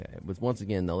But once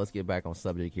again, though, let's get back on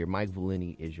subject here. Mike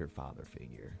Valenti is your father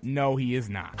figure. No, he is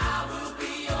not. I will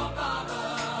be your father.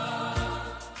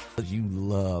 You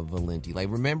love Valenti. Like,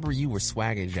 remember you were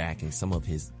swagger jacking some of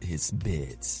his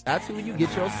bits. That's who you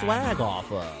get your swag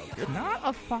off of. You're not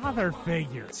a father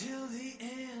figure. Till the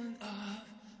end of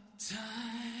time.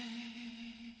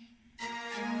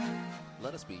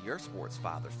 Let us be your sports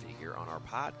father figure on our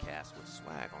podcast with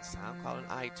swag on SoundCloud and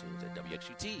iTunes at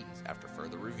WXUT's after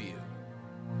further review.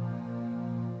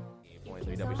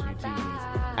 8.3 WXUT's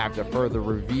after further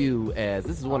review, as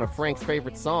this is one of Frank's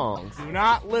favorite songs. Do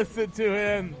not listen to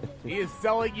him. He is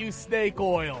selling you snake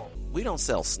oil. We don't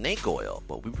sell snake oil,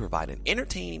 but we provide an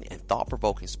entertaining and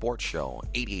thought-provoking sports show on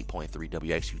 88.3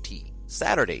 WXUT,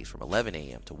 Saturdays from 11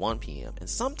 a.m. to 1 p.m., and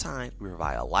sometimes we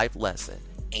provide a life lesson.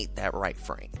 Ain't that right,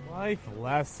 Frank? Life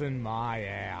lesson my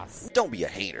ass. Don't be a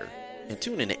hater. And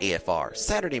tune in to AFR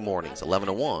Saturday mornings, 11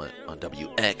 to 1 on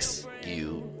WXUT.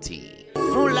 You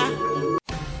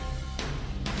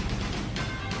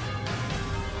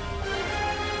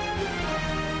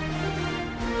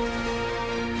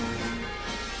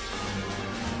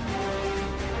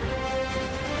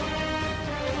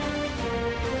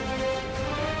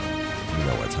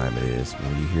know what time it is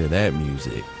when you hear that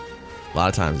music. A lot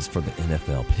of times it's for the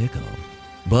NFL pick'em.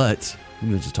 But we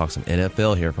need to talk some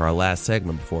NFL here for our last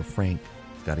segment before Frank's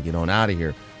got to get on out of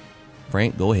here.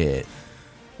 Frank, go ahead.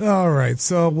 All right,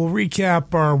 so we'll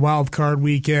recap our wild card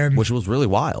weekend. Which was really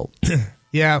wild.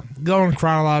 Yeah, go in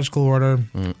chronological order.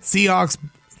 Seahawks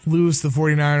lose to the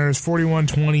 49ers,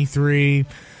 41-23.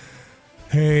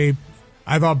 Hey,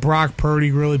 I thought Brock Purdy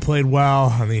really played well.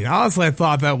 I mean, honestly, I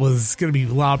thought that was going to be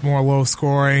a lot more low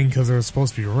scoring because there was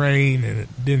supposed to be rain and it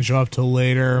didn't show up till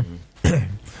later.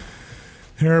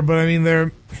 Here, but I mean,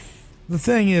 the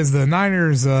thing is, the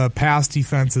Niners' pass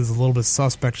defense is a little bit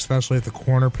suspect, especially at the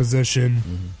corner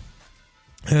position.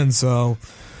 And so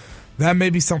that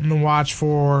may be something to watch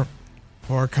for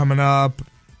or coming up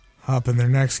in their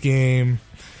next game.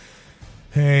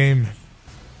 Hey,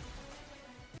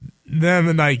 then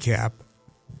the nightcap.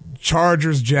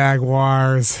 Chargers,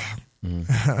 Jaguars.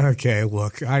 Okay,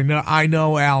 look, I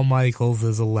know Al Michaels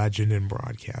is a legend in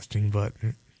broadcasting, but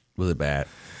Was it bad?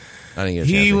 I didn't get a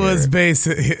chance he to was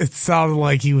hear it. it sounded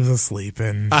like he was asleep.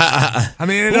 And I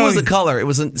mean, who was the color? It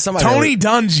was somebody. Tony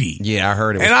Dungy. Yeah, I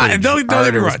heard it was And pretty, don't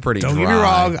get me wrong. pretty Don't dry. get me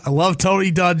wrong. I love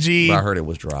Tony Dungy. But I heard it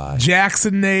was dry.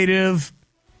 Jackson native.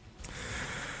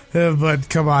 But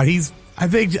come on, I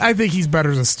think he's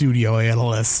better as a studio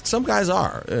analyst. Some guys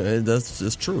are.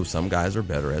 That's true. Some guys are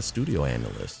better as studio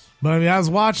analysts. But I mean, I was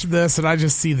watching this and I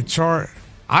just see the chart.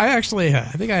 I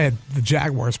think I had the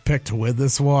Jaguars picked to win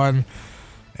this one.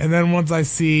 And then once I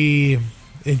see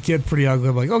it get pretty ugly,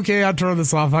 I'm like, okay, I'll turn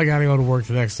this off. I got to go to work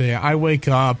the next day. I wake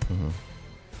up.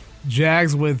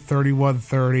 Jags win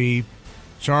 31-30.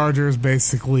 Chargers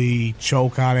basically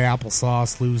choke on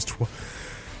applesauce, lose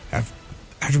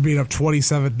after being up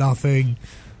 27-0.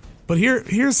 But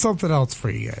here's something else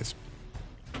for you guys.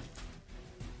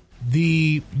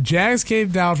 The Jags came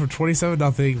down from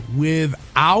 27-0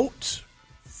 without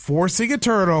forcing a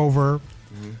turnover,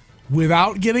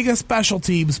 without getting a special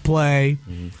teams play.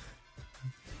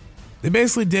 They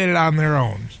basically did it on their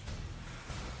own.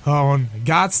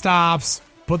 Got stops,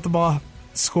 put the ball,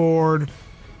 scored.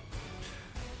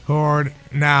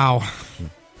 Now,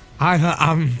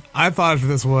 I thought for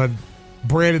this one,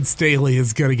 Brandon Staley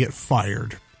is going to get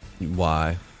fired.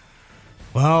 Why?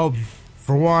 Well,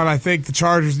 for one, I think the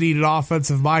Chargers need an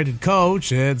offensive-minded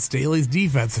coach, and Staley's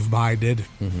defensive-minded.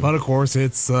 But, of course,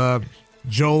 it's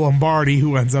Joe Lombardi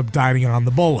who ends up dining on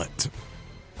the bullet.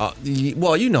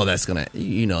 Well, you know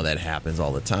that happens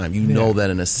all the time. You know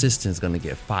that an assistant's going to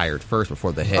get fired first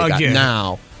before the head guy.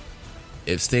 Now,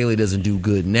 if Staley doesn't do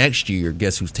good next year,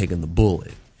 guess who's taking the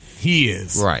bullet? He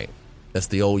is. Right. That's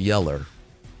the old yeller.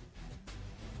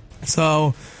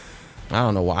 So I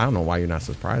don't know why you're not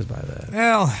surprised by that.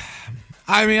 Well,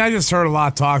 I mean, I just heard a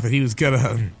lot of talk that he was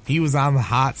on the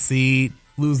hot seat,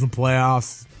 losing the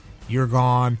playoffs. You're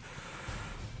gone.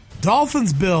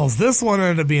 Dolphins, Bills. This one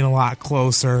ended up being a lot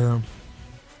closer.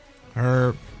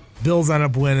 Bills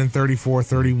ended up winning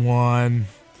 34-31.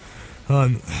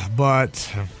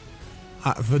 But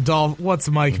what's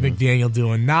Mike McDaniel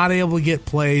doing? Not able to get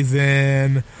plays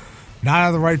in. Not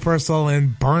have the right personnel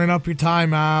in. Burning up your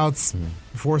timeouts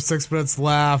before 6 minutes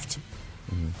left.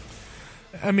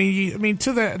 I mean,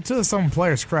 to some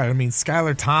players' credit, I mean,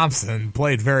 Skylar Thompson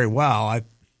played very well.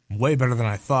 Way better than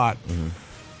I thought.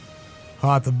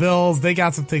 The Bills, they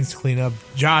got some things to clean up.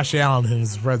 Josh Allen and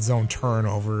his red zone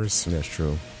turnovers. That's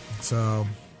true. So,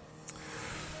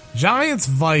 Giants,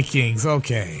 Vikings.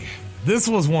 Okay. this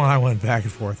was one I went back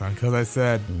and forth on because I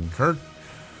said, Kirk,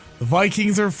 the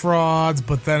Vikings are frauds,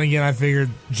 but then again, I figured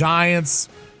Giants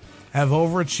have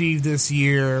overachieved this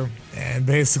year, and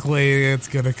basically it's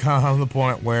going to come to the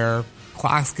point where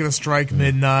clock's going to strike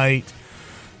midnight,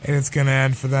 and it's going to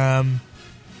end for them.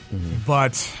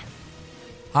 But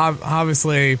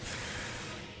obviously,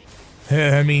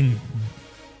 I mean,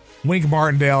 Wink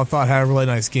Martindale, I thought, had a really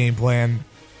nice game plan,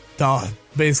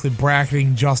 basically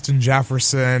bracketing Justin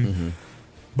Jefferson.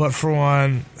 But for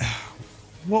one,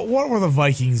 what were the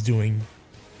Vikings doing?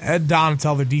 Ed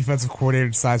Donatel, their defensive coordinator,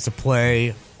 decides to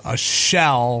play a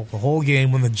shell the whole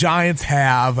game when the Giants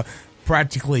have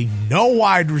practically no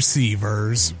wide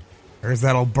receivers. There's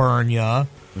that'll burn you.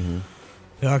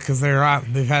 Because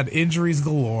they've had injuries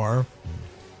galore.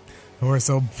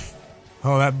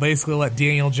 That basically let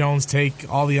Daniel Jones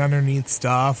take all the underneath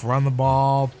stuff, run the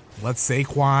ball, let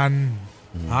Saquon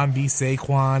be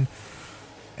Saquon.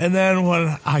 And then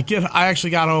when I actually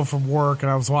got home from work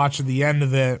and I was watching the end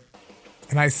of it,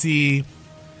 and I see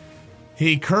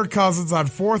Kirk Cousins on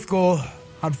fourth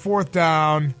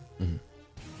down,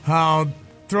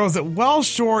 throws it well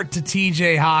short to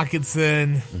T.J.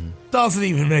 Hawkinson, doesn't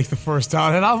even make the first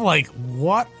down, and I'm like,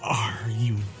 what are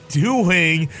you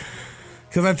doing?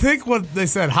 Because I think what they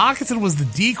said, Hawkinson was the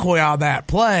decoy on that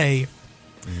play.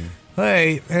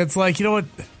 Hey, it's like, you know what?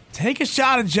 Take a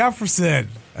shot at Jefferson.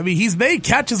 I mean, he's made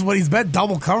catches when he's been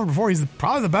double covered before. He's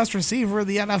probably the best receiver in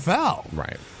the NFL.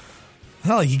 Right.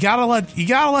 Hell, you gotta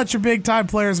let your big time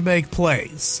players make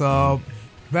plays. So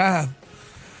that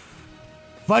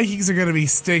Vikings are gonna be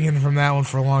stinging from that one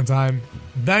for a long time.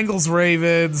 Bengals,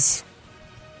 Ravens,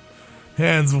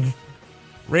 and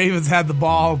Ravens had the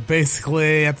ball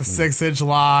basically at the 6-inch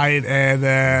line, and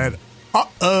then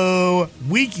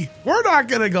we're not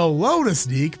gonna go low to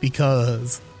sneak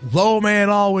because low man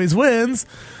always wins.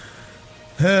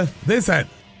 They said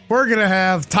we're gonna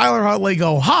have Tyler Huntley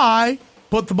go high,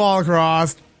 put the ball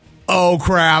across. Oh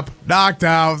crap! Knocked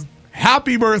out.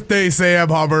 Happy birthday, Sam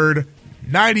Hubbard.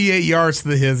 98 yards to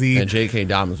the hizzy. And J.K.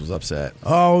 Dobbins was upset.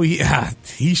 Oh yeah,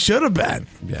 he should have been.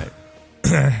 Yeah.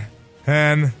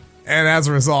 And as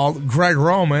a result, Greg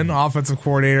Roman, offensive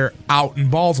coordinator, out in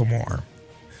Baltimore.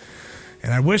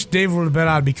 And I wish David would have been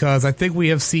on because I think we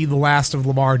have seen the last of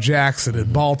Lamar Jackson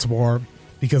in Baltimore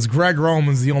because Greg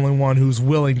Roman's the only one who's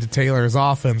willing to tailor his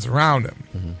offense around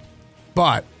him.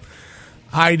 But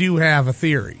I do have a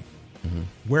theory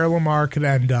where Lamar could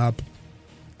end up,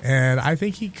 and I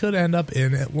think he could end up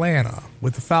in Atlanta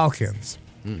with the Falcons.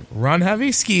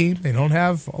 Run-heavy scheme. They don't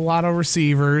have a lot of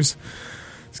receivers.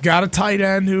 He's got a tight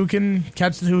end who can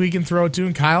catch, who he can throw to,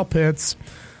 and Kyle Pitts.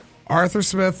 Arthur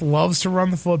Smith loves to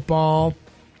run the football.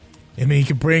 I mean, he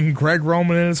could bring Greg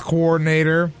Roman in as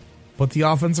coordinator, put the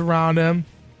offense around him,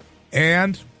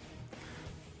 and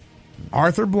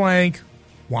Arthur Blank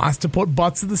wants to put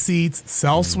butts in the seats,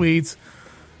 sell suites.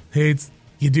 Hey,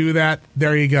 you do that,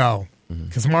 there you go.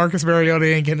 Because Marcus Mariota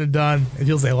ain't getting it done. And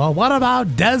he'll say, well, what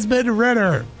about Desmond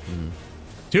Ridder?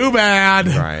 Too bad.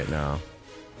 Right, no.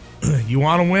 You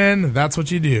want to win, that's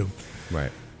what you do.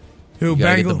 Right. Who You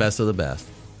gotta get the best of the best.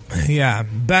 Yeah,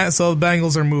 so the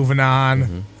Bengals are moving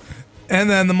on. And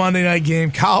then the Monday night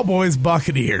game,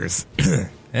 Cowboys-Buccaneers.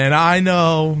 And I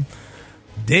know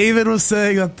David was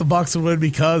saying that the Bucs would win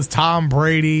because Tom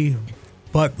Brady.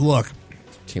 But look.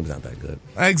 Team's not that good.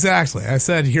 Exactly. I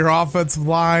said your offensive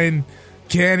line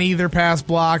can either pass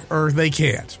block or they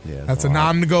can't. Yeah, that's a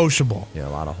non-negotiable. Yeah, a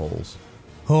lot of holes.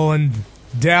 Oh, and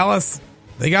Dallas,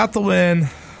 they got the win,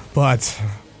 but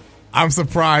I'm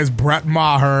surprised Brett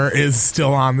Maher is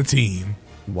still on the team.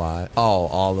 Why? Oh,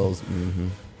 all those.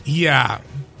 Yeah.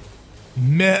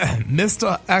 Missed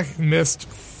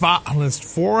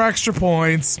 4 extra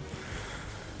points.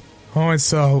 Oh, and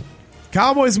so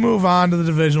Cowboys move on to the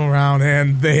divisional round,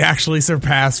 and they actually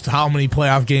surpassed how many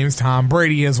playoff games Tom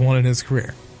Brady has won in his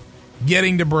career.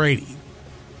 Getting to Brady.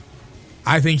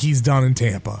 I think he's done in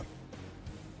Tampa.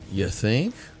 You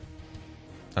think?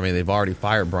 I mean, they've already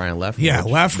fired Brian Leftwich. Yeah,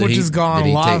 Leftwich is gone.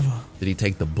 Did he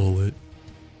take the bullet?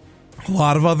 A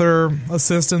lot of other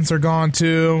assistants are gone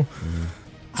too.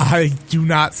 I do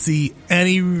not see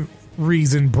any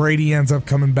reason Brady ends up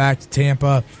coming back to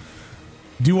Tampa.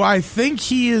 Do I think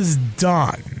he is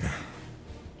done?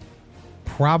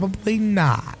 Probably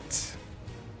not.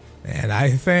 And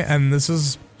I think, and this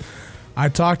is, I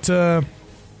talked to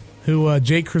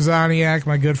Jake Krasaniak,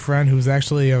 my good friend, who's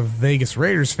actually a Vegas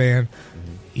Raiders fan.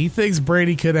 He thinks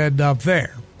Brady could end up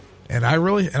there. And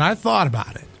I thought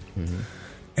about it.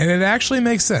 And it actually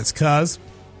makes sense because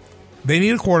they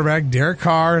need a quarterback. Derek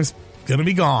Carr is going to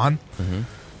be gone.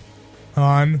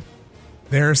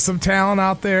 there's some talent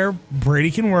out there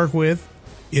Brady can work with.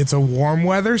 It's a warm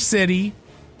weather city,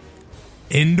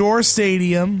 indoor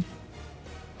stadium.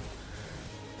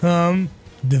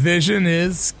 Division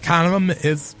is kind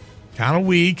of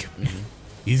weak.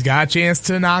 He's got a chance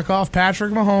to knock off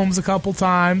Patrick Mahomes a couple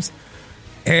times,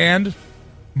 and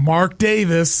Mark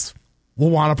Davis will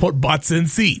want to put butts in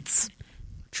seats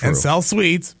and sell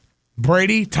suites.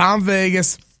 Brady, Tom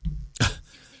Vegas.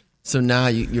 So now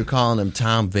you're calling him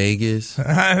Tom Vegas? No,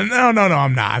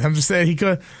 I'm not. I'm just saying he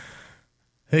could.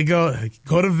 Hey, go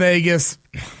to Vegas.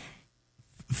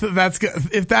 That's good.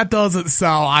 If that doesn't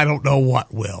sell, I don't know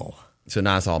what will. So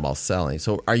now it's all about selling.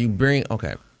 So are you bringing?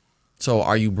 Okay. So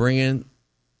are you bringing?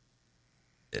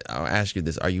 I'll ask you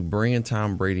this: are you bringing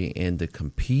Tom Brady in to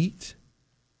compete,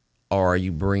 or are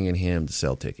you bringing him to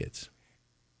sell tickets?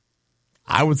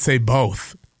 I would say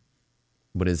both.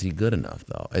 But is he good enough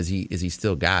though? Is he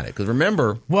still got it? Because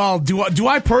remember, well, do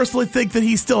I personally think that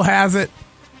he still has it?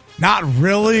 Not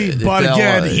really, but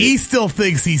again, he still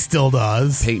thinks he still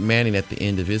does. Peyton Manning at the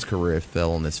end of his career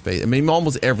fell on his face. I mean,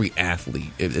 almost every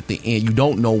athlete at the end, you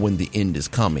don't know when the end is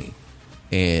coming.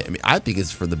 And I mean, I think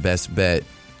it's for the best bet,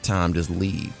 Tom, just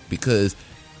leave. Because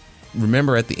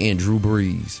remember at the end, Drew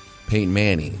Brees, Peyton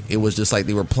Manning, it was just like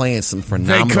they were playing some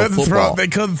phenomenal football. They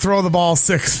couldn't throw the ball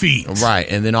 6 feet. Right,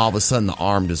 and then all of a sudden the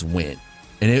arm just went.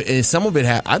 And some of it,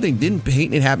 I think, didn't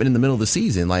Peyton it happen in the middle of the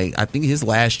season? Like, I think his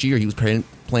last year he was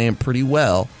playing pretty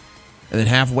well. And then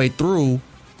halfway through,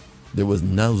 there was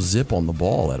no zip on the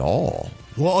ball at all.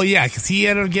 Well, yeah, because he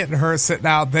ended up getting hurt, sitting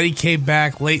out. Then he came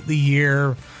back late in the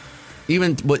year.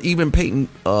 Even Peyton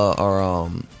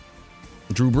or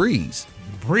Drew Brees.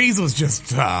 Brees was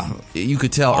just you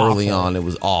could tell awful. Early on it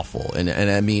was awful. And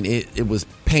I mean, it was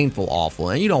painful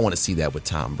awful. And you don't want to see that with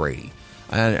Tom Brady.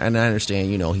 And I understand,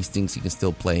 he thinks he can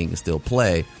still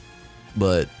play,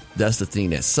 but that's the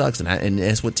thing that sucks, and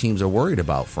that's what teams are worried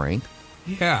about, Frank.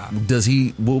 Yeah.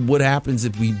 What happens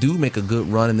if we do make a good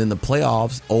run and then the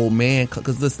playoffs, old man,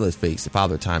 because let's face it,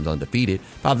 Father Time's undefeated.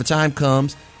 Father Time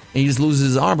comes and he just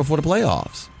loses his arm before the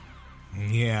playoffs.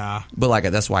 Yeah. But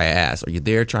that's why I asked, are you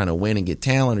there trying to win and get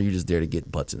talent, or are you just there to get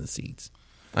butts in the seats?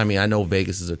 I mean, I know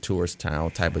Vegas is a tourist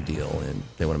town type of deal, and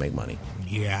they want to make money.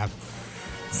 Yeah.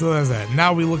 So that's that.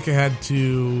 Now we look ahead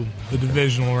to the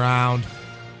divisional round.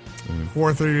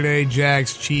 4:30 today,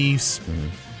 Jags, Chiefs.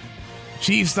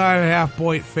 Chiefs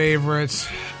 9.5-point favorites.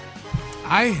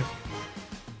 I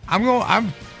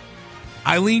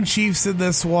lean Chiefs in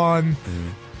this one.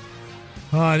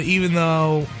 Even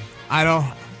though I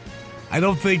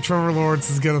don't think Trevor Lawrence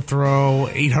is going to throw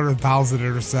 800,000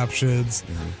 interceptions.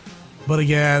 But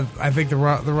again, I think the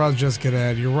run's just going to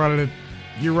end. You're running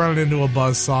into a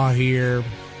buzzsaw here.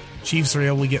 Chiefs are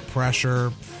able to get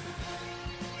pressure.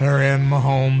 And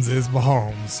Mahomes is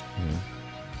Mahomes.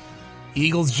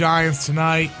 Eagles, Giants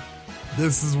tonight.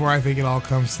 This is where I think it all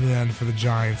comes to the end for the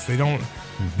Giants.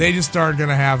 They just aren't going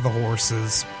to have the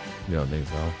horses. You don't think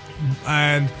so?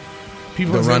 And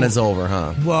people the run is over,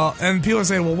 huh? Well, and people are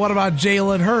saying, well, what about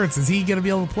Jalen Hurts? Is he going to be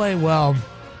able to play? Well,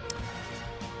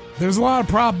 there's a lot of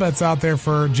prop bets out there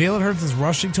for Jalen Hurts'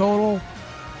 rushing total.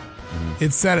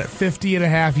 It's set at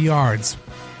 50.5 yards.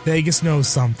 Vegas knows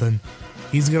something.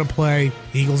 He's going to play.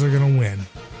 Eagles are going to win.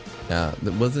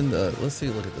 Let's see.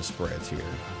 Look at the spreads here.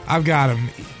 I've got him.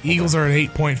 Eagles are an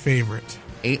 8-point favorite.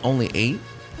 Only 8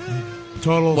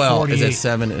 total. Well, 48. is it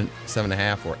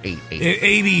 7.5 or 8? 8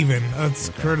 even. That's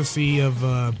courtesy of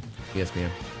ESPN.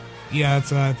 Yeah,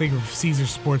 it's I think Caesar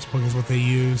Sportsbook is what they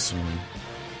use.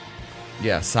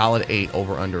 Yeah, solid 8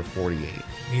 over under 48.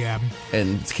 Yeah,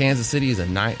 and Kansas City is a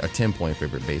 10-point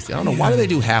favorite. Basically, I don't know why do they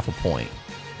do half a point.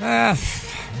 I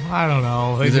don't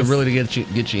know. Is it really to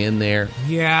get you in there?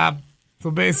 Yeah.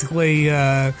 So basically,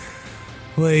 if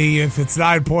it's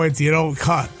 9 points, you don't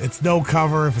cut. It's no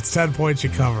cover. If it's 10 points,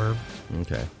 you cover.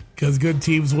 Okay. Because good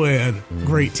teams win.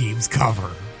 Great teams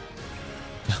cover.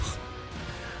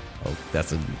 Oh,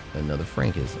 that's another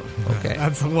Frankism. Okay.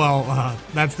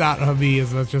 That's not me.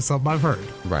 That's just something I've heard.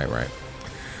 Right.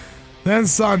 Then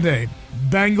Sunday,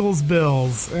 Bengals,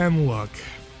 Bills. And look,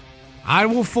 I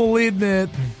will fully admit,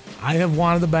 I have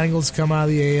wanted the Bengals to come out of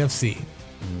the AFC.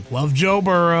 Love Joe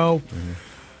Burrow,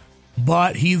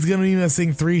 but he's going to be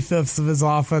missing 3/5 of his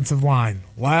offensive line.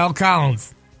 Lyle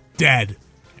Collins, dead.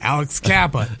 Alex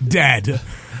Kappa, dead.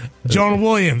 Jonah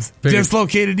Williams,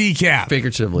 dislocated kneecap.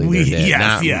 Figuratively, they're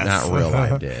dead. Yes. Not real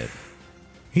life dead.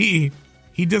 He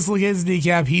dislocates his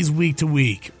kneecap. He's week to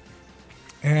week.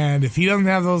 And if he doesn't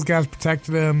have those guys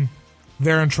protecting him,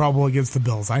 they're in trouble against the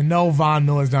Bills. I know Von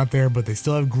Miller's not there, but they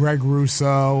still have Greg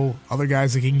Rousseau, other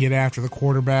guys that can get after the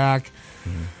quarterback.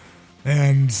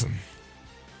 And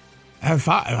if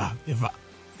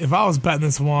if I was betting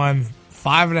this one,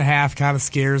 5.5 kind of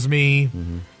scares me.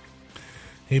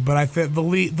 Hey, but I think the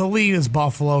lead is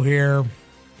Buffalo here.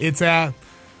 They're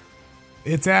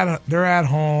at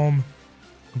home.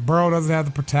 Burrow doesn't have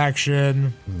the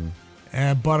protection.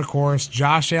 But of course,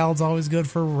 Josh Allen's always good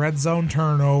for red zone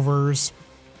turnovers.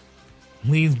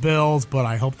 Leans Bills, but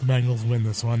I hope the Bengals win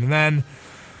this one. And then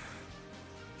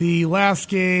the last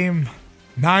game,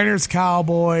 Niners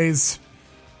Cowboys.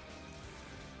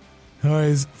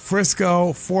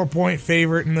 Frisco 4-point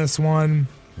favorite in this one.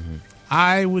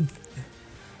 I was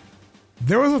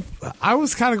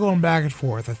kind of going back and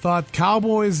forth. I thought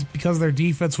Cowboys, because their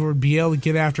defense, would be able to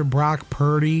get after Brock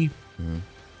Purdy.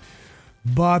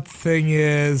 But the thing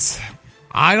is,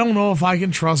 I don't know if I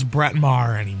can trust Brett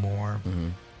Maher anymore.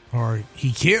 Or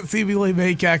he can't seemingly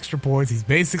make extra points. He's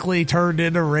basically turned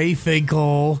into Ray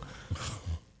Finkel.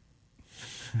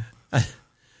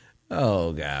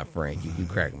 Oh, God, Frank, you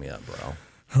crack me up,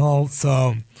 bro.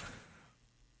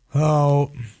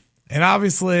 And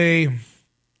obviously,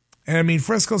 and I mean,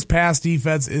 Frisco's pass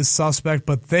defense is suspect,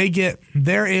 but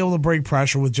they're able to bring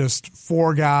pressure with just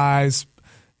 4 guys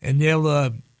and be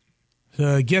able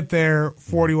to get there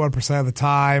 41% of the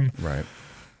time. Right.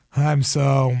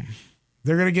 So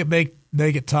they're gonna make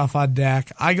it tough on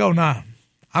Dak. I'm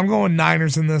going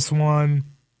Niners in this one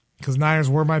because Niners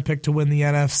were my pick to win the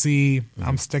NFC.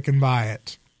 I'm sticking by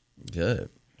it. Good.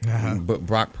 But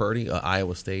Brock Purdy,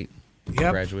 Iowa State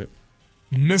graduate,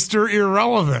 Mr.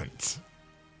 Irrelevant.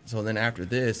 So then after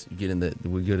this, we get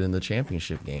in the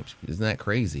championship games. Isn't that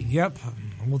crazy? Yep.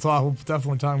 We'll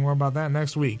definitely talk more about that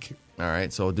next week. All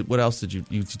right. So what else did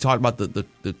you talked about the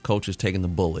coaches taking the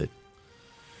bullet?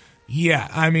 Yeah.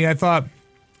 I mean, I thought,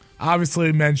 obviously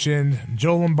we mentioned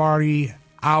Joe Lombardi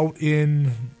out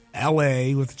in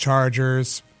L.A. with the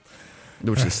Chargers.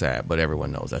 Which is sad, but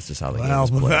everyone knows that's just how the game is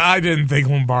played. I didn't think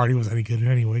Lombardi was any good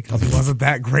anyway because he wasn't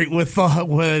that great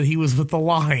when he was with the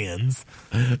Lions.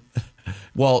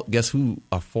 Well, guess who?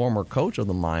 A former coach of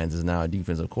the Lions is now a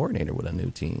defensive coordinator with a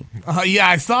new team. Yeah,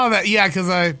 I saw that. Yeah,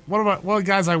 because one of the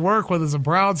guys I work with is a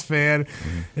Browns fan,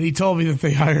 and he told me that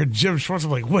they hired Jim Schwartz. I'm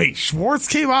like, wait, Schwartz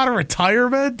came out of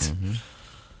retirement?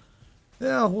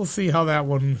 Yeah, we'll see how that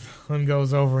one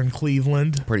goes over in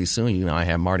Cleveland. Pretty soon, I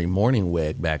have Marty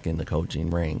Morningweg back in the coaching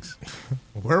ranks.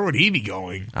 Where would he be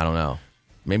going? I don't know.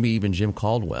 Maybe even Jim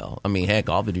Caldwell. I mean, heck,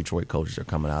 all the Detroit coaches are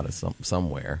coming out of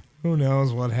somewhere. Who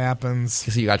knows what happens?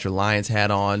 So you got your Lions hat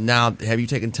on. Now, have you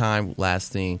taken time,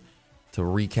 last thing, to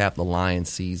recap the Lions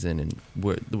season and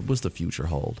what's the future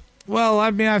hold? Well,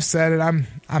 I mean, I've said it. I'm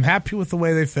happy with the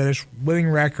way they finished. Winning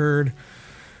record.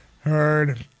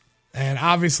 And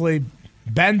obviously,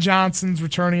 Ben Johnson's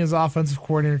returning as offensive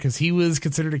coordinator because he was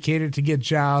considered a candidate to get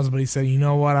jobs, but he said, you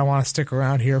know what, I want to stick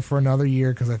around here for another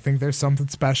year because I think there's something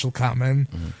special coming.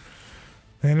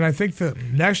 And I think that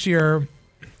next year,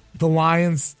 the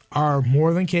Lions are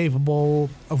more than capable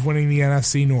of winning the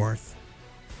NFC North.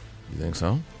 You think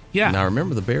so? Yeah. Now,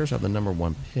 remember, the Bears have the number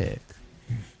 1 pick.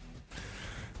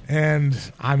 And,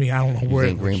 I mean, I don't know where... You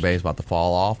think Green Bay's about to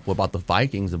fall off? What about the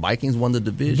Vikings? The Vikings won the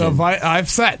division. I've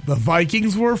said the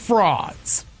Vikings were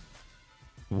frauds.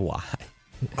 Why?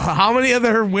 How many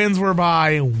other wins were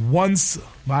by one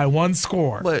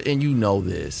score? But and you know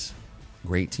this.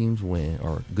 Great teams win,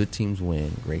 or good teams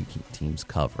win, great teams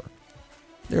cover.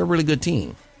 They're a really good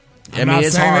team. I mean,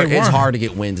 it's hard to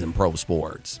get wins in pro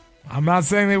sports. I'm not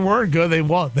saying they weren't good. They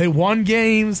won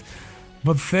games.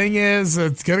 But the thing is,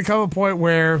 it's going to come a point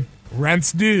where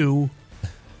rent's due.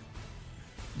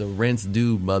 The rent's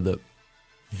due, mother.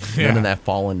 None of that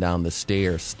falling down the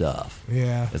stairs stuff.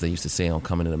 Yeah. As they used to say on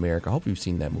Coming to America. I hope you've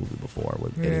seen that movie before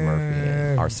with Eddie Murphy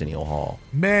and Arsenio Hall.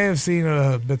 May have seen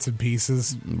bits and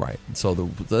pieces. Right. So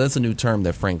that's a new term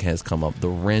that Frank has come up. The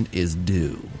rent is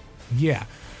due. Yeah.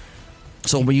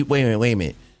 So wait a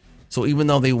minute. So even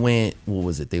though they went, what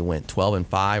was it? They went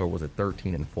 12-5, or was it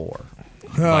 13-4?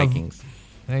 Vikings.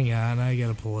 Hang on, I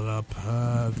gotta pull it up.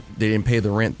 They didn't pay the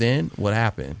rent then? What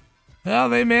happened? Well,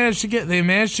 they managed to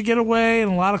get away in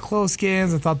a lot of close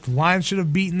games. I thought the Lions should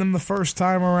have beaten them the first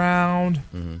time around.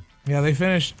 Yeah, they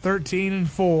finished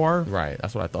 13-4. Right,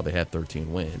 that's what I thought. They had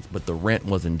 13 wins, but the rent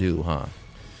wasn't due, huh?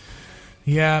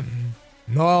 Yeah.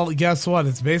 Well, guess what?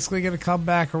 It's basically going to come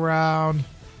back around.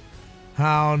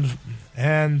 And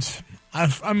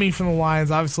I mean, from the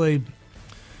Lions, obviously,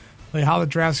 like how the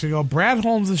draft's going to go. Brad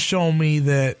Holmes has shown me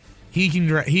that he can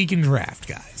draft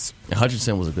guys.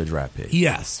 Hutchinson was a good draft pick.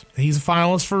 Yes. He's a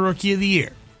finalist for Rookie of the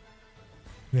Year.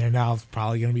 And now it's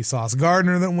probably going to be Sauce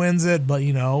Gardner that wins it, but,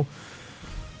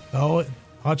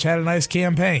 Hutch had a nice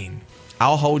campaign.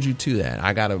 I'll hold you to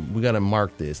that. We gotta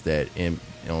mark this, that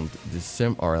on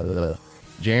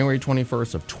January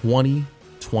 21st of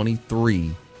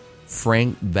 2023,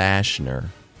 Frank Vashner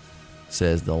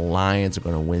says the Lions are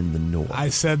going to win the North. I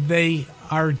said they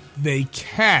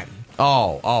can.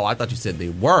 Oh, I thought you said they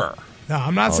were. No,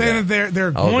 I'm not Okay. saying that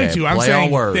they're going Okay, to. I'm play saying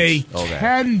on words. they Okay.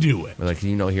 can do it. Like,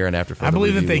 here and after. I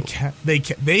believe that review.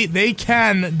 they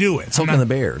can do it. So I'm can the not-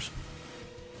 Bears.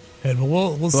 and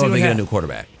we'll see So if what they get a happens. new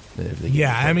quarterback. If they get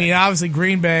Yeah, a new I mean, quarterback. obviously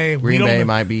Green Bay. Green Bay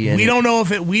might be in We it. don't know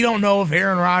if we don't know if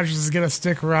Aaron Rodgers is going to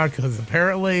stick around because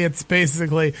apparently it's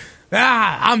basically,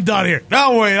 I'm done here.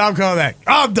 No, wait, I'm coming back.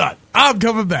 I'm done. I'm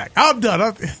coming back. I'm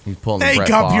done. He's pulling the Make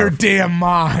Brett up your Favre. damn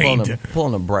mind.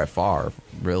 Pulling a Brett Favre,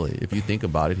 really. If you think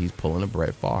about it, he's pulling a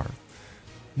Brett Favre.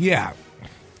 Yeah.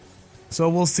 So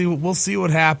we'll see. We'll see what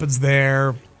happens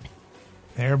there.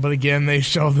 But again, they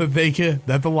show that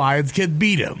the Lions can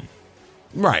beat him.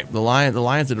 Right. The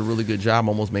Lions did a really good job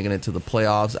almost making it to the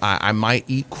playoffs. I might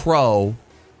eat crow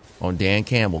on Dan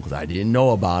Campbell because I didn't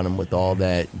know about him with all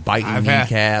that biting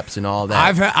kneecaps and all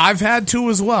that. I've had two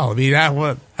as well. I mean, that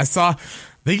what I saw.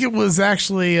 I think it was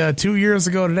actually 2 years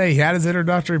ago today. He had his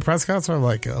introductory press conference. I'm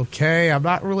like, okay, I'm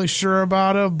not really sure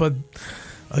about him, but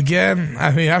again,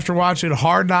 I mean, after watching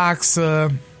Hard Knocks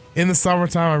in the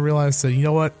summertime, I realized that, you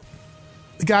know what,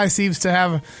 the guy seems to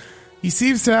have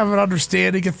an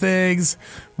understanding of things.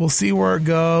 We'll see where it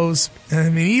goes. And I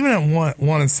mean, even at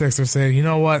 1-6, they're saying, you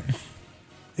know what,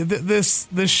 this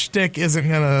shtick isn't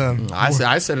gonna.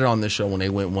 I said it on this show when they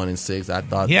went 1-6. I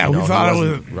thought, Yeah, we thought it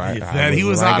was right. that he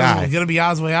was the right guy. going to be on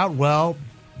his way out. Well,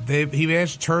 he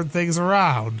managed to turn things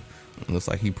around. Looks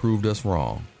like he proved us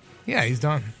wrong. Yeah, he's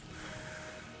done.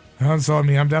 And so, I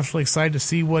mean, I'm definitely excited to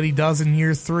see what he does in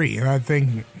year 3. And I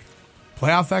think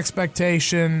playoff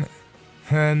expectation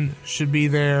should be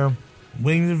there.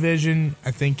 Winning the division,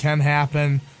 I think, can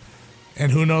happen. And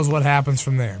who knows what happens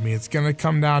from there. I mean, it's going to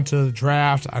come down to the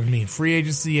draft. I mean, free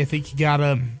agency, I think you got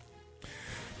to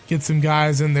get some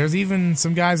guys in. There's even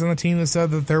some guys on the team that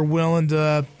said that they're willing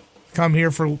to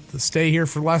stay here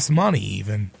for less money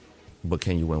even. But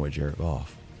can you win with Jared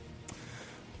Goff?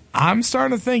 I'm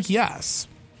starting to think yes.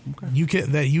 Okay. You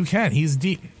can. He's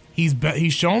deep.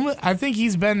 He's shown. I think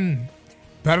he's been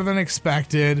better than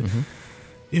expected. Mm-hmm.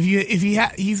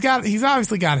 He's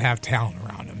obviously got to have talent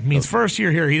around him. I mean, his first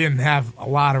year here, he didn't have a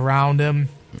lot around him.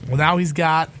 Well, now he's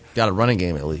got a running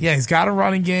game at least. Yeah, he's got a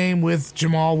running game with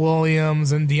Jamal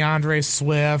Williams and DeAndre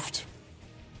Swift.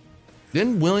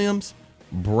 Didn't Williams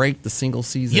break the single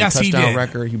season touchdown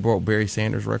record? He broke Barry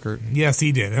Sanders' record. Yes,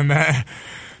 he did, and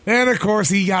of course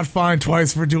he got fined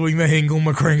twice for doing the Hingle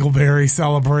McCringleberry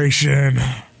celebration.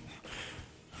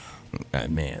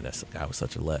 Man, that guy was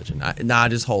such a legend. I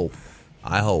just hope.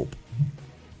 I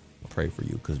pray for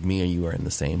you because me and you are in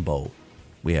the same boat.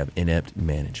 We have inept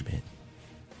management,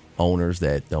 owners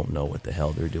that don't know what the hell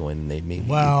they're doing, and they maybe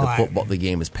the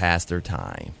game is past their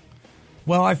time.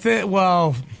 Well, I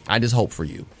just hope for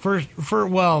you.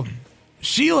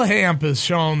 Sheila Hamp has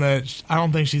shown that I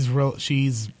don't think she's real.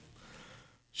 She's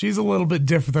a little bit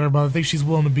different than her brother. I think she's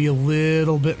willing to be a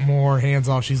little bit more hands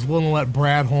off. She's willing to let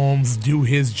Brad Holmes do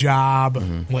his job,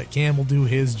 let Campbell do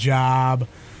his job.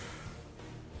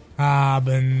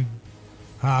 So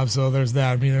there's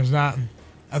that. I mean, there's not.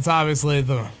 That's obviously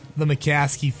the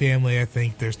McCaskey family. I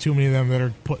think there's too many of them that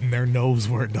are putting their nose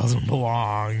where it doesn't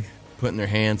belong. Putting their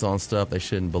hands on stuff they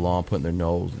shouldn't belong. Putting their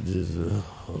nose.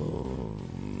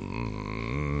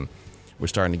 We're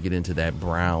starting to get into that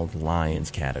Browns Lions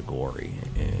category,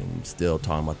 and still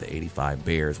talking about the '85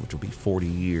 Bears, which will be 40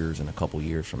 years in a couple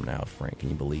years from now. Frank, can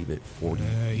you believe it? 40.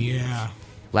 Yeah.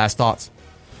 Last thoughts.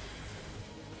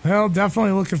 Well,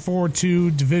 definitely looking forward to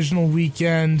divisional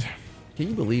weekend. Can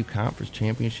you believe conference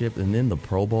championship and then the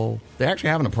Pro Bowl? They're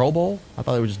actually having a Pro Bowl? I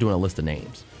thought they were just doing a list of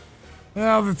names.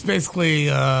 Well, it's basically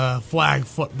flag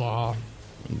football.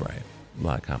 Right. A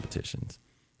lot of competitions.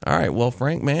 All right. Well,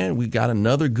 Frank, man, we got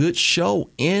another good show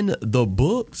in the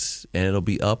books, and it'll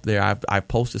be up there. I've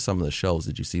posted some of the shows.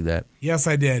 Did you see that? Yes,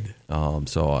 I did.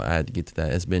 So I had to get to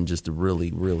that. It's been just a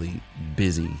really, really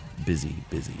busy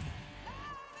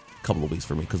couple of weeks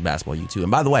for me because basketball, you too.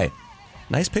 And by the way,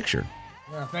 nice picture.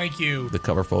 Yeah, thank you. The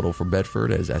cover photo for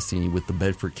Bedford, as I seen you with the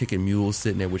Bedford kicking mules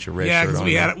sitting there with your red shirt on.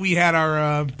 Yeah, because we had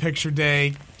our picture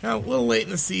day a little late in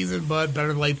the season, but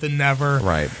better late than never.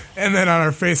 Right. And then on our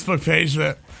Facebook page,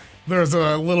 there's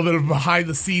a little bit of behind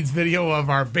the scenes video of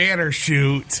our banner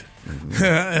shoot. Mm-hmm.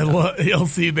 And you'll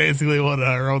see basically what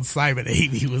our own Simon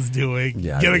Avey was doing.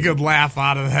 Yeah, Get a good laugh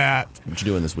out of that. What you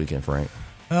doing this weekend, Frank?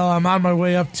 Well, I'm on my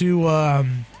way up to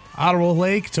Ottawa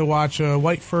Lake to watch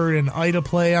Whiteford and Ida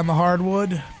play on the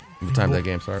hardwood. What time does that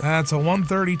game start? That's a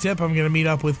 1:30 tip. I'm going to meet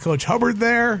up with Coach Hubbard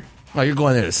there. Oh, you're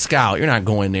going there to scout. You're not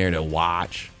going there to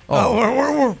watch.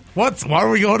 Why are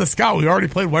we going to Scott? We already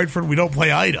played Whiteford. We don't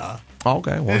play Ida.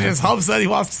 Okay. Well, It's just Hub said he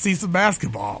wants to see some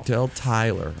basketball. tell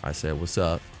Tyler I said what's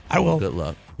up. I will. Good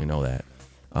luck. You know that.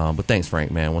 But thanks,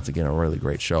 Frank, man. Once again, a really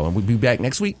great show. And we'll be back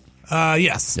next week.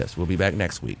 Yes. Yes, we'll be back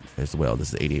next week as well.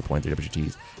 This is 88.3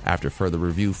 WGTs. After further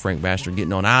review, Frank Bashner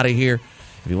getting on out of here.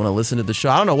 If you want to listen to the show,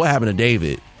 I don't know what happened to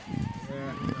David.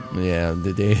 Yeah,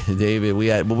 David. We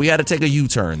had to take a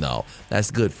U-turn though.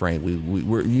 That's good, Frank.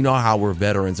 We're you know how we're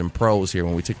veterans and pros here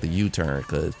when we took the U-turn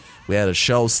because we had a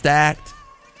show stacked,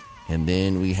 and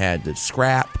then we had to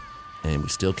scrap, and we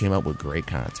still came up with great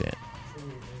content.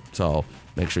 So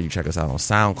make sure you check us out on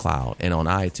SoundCloud and on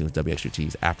iTunes.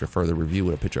 WXUT's After Further Review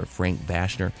with a picture of Frank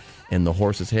Bashner and the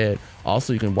Horse's Head.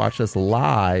 Also, you can watch us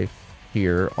live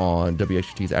here on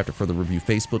WXUT's After Further Review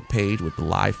Facebook page with the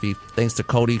live feed. Thanks to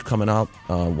Cody coming out,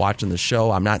 watching the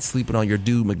show. I'm not sleeping on your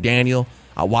dude, McDaniel.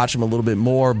 I'll watch him a little bit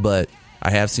more, but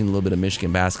I have seen a little bit of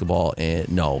Michigan basketball, and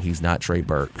no, he's not Trey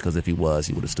Burke, because if he was,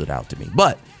 he would have stood out to me.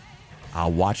 But I'll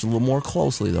watch a little more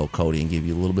closely, though, Cody, and give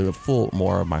you a little bit of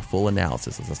more of my full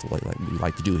analysis. That's what we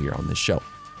like to do here on this show.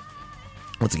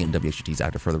 Once again, WXUT's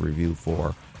After Further Review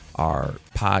for our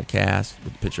podcast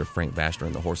with a picture of Frank Bashner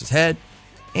and the Horse's Head.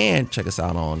 And check us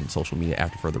out on social media,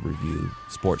 After Further Review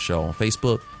Sports Show on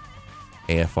Facebook,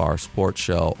 AFR Sports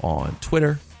Show on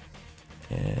Twitter.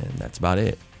 And that's about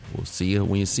it. We'll see you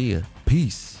when you see you.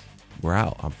 Peace. We're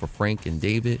out. I'm for Frank and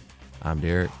David. I'm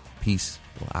Derek. Peace.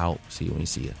 We're out. See you when you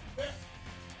see you.